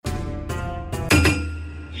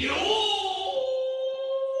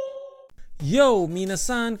Yo,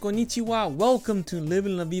 minasan, konnichiwa. Welcome to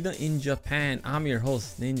Living La Vida in Japan. I'm your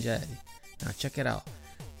host, Ninja Eddie. Now check it out.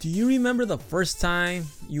 Do you remember the first time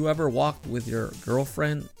you ever walked with your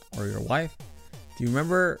girlfriend or your wife? Do you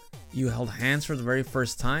remember you held hands for the very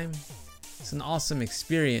first time? It's an awesome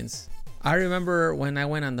experience. I remember when I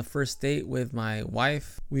went on the first date with my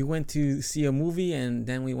wife, we went to see a movie and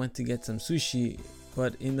then we went to get some sushi.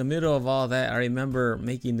 But in the middle of all that, I remember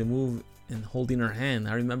making the move and holding her hand.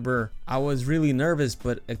 I remember I was really nervous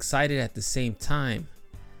but excited at the same time.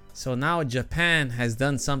 So now Japan has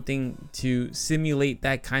done something to simulate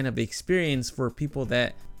that kind of experience for people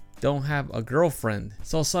that don't have a girlfriend.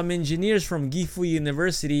 So some engineers from Gifu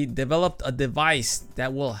University developed a device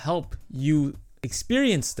that will help you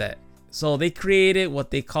experience that. So they created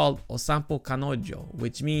what they called Osampo Kanojo,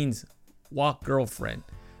 which means walk girlfriend,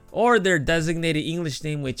 or their designated English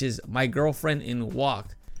name, which is my girlfriend in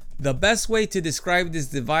walk. The best way to describe this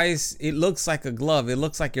device, it looks like a glove. It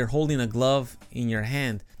looks like you're holding a glove in your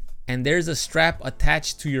hand. And there's a strap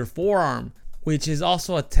attached to your forearm, which is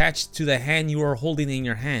also attached to the hand you are holding in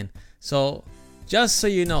your hand. So just so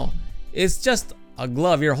you know, it's just a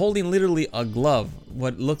glove. You're holding literally a glove,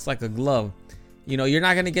 what looks like a glove. You know, you're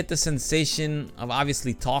not going to get the sensation of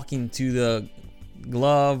obviously talking to the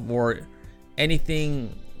glove or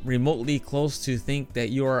anything remotely close to think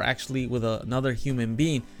that you are actually with another human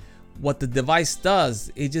being. What the device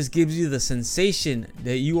does, it just gives you the sensation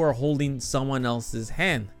that you are holding someone else's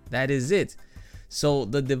hand. That is it. So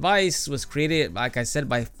the device was created, like I said,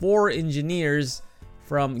 by 4 engineers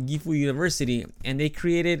from Gifu University, and they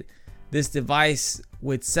created this device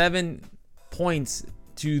with 7 points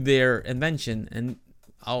to their invention, and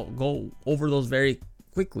I'll go over those very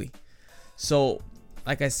quickly. So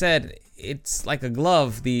like I said, it's like a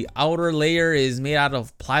glove. The outer layer is made out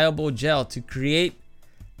of pliable gel to create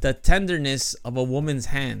the tenderness of a woman's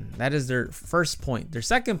hand. That is their first point. Their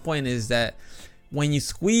second point is that when you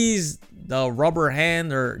squeeze the rubber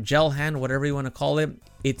hand or gel hand, whatever you want to call it,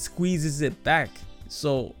 it squeezes it back.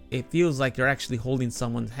 So it feels like you're actually holding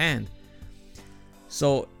someone's hand.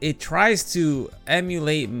 So it tries to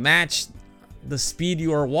match the speed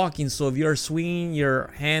you are walking. So if you're swinging your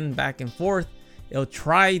hand back and forth, it'll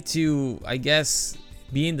try to, I guess,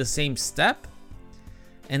 be in the same step.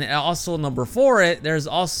 And also number 4, there's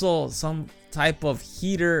also some type of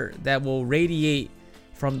heater that will radiate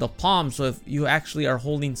from the palm. So if you actually are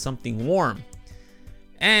holding something warm.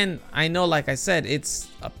 And I know, like I said, it's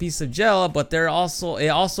a piece of gel, but it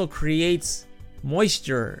also creates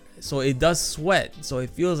moisture. So it does sweat. So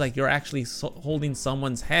it feels like you're actually holding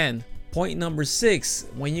someone's hand. Point number 6,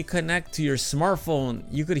 when you connect to your smartphone,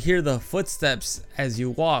 you could hear the footsteps as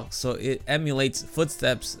you walk. So it emulates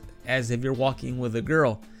footsteps as if you're walking with a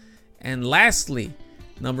girl. And lastly,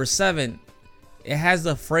 number 7, it has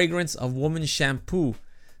the fragrance of women's shampoo.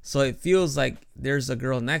 So it feels like there's a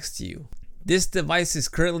girl next to you. This device is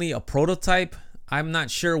currently a prototype. I'm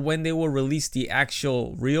not sure when they will release the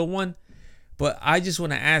actual real one, but I just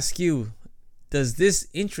want to ask you, does this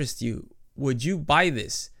interest you? Would you buy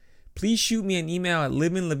this? Please shoot me an email at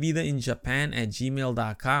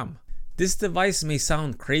livinglavidainjapan@gmail.com. This device may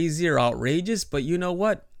sound crazy or outrageous, but you know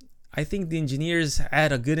what? I think the engineers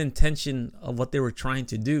had a good intention of what they were trying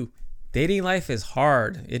to do. Dating life is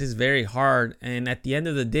hard. It is very hard. And at the end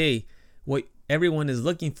of the day, what everyone is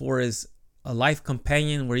looking for is a life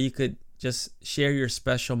companion where you could just share your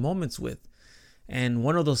special moments with. And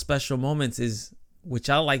one of those special moments is, which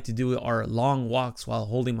I like to do, are long walks while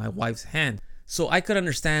holding my wife's hand. So I could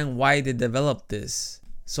understand why they developed this.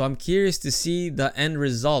 So I'm curious to see the end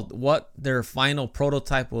result, what their final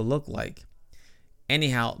prototype will look like.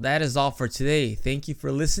 Anyhow, that is all for today. Thank you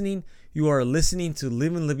for listening. You are listening to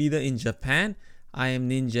Living La Vida in Japan. I am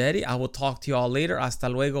Ninja Eddie. I will talk to you all later. Hasta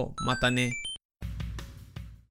luego. Matane.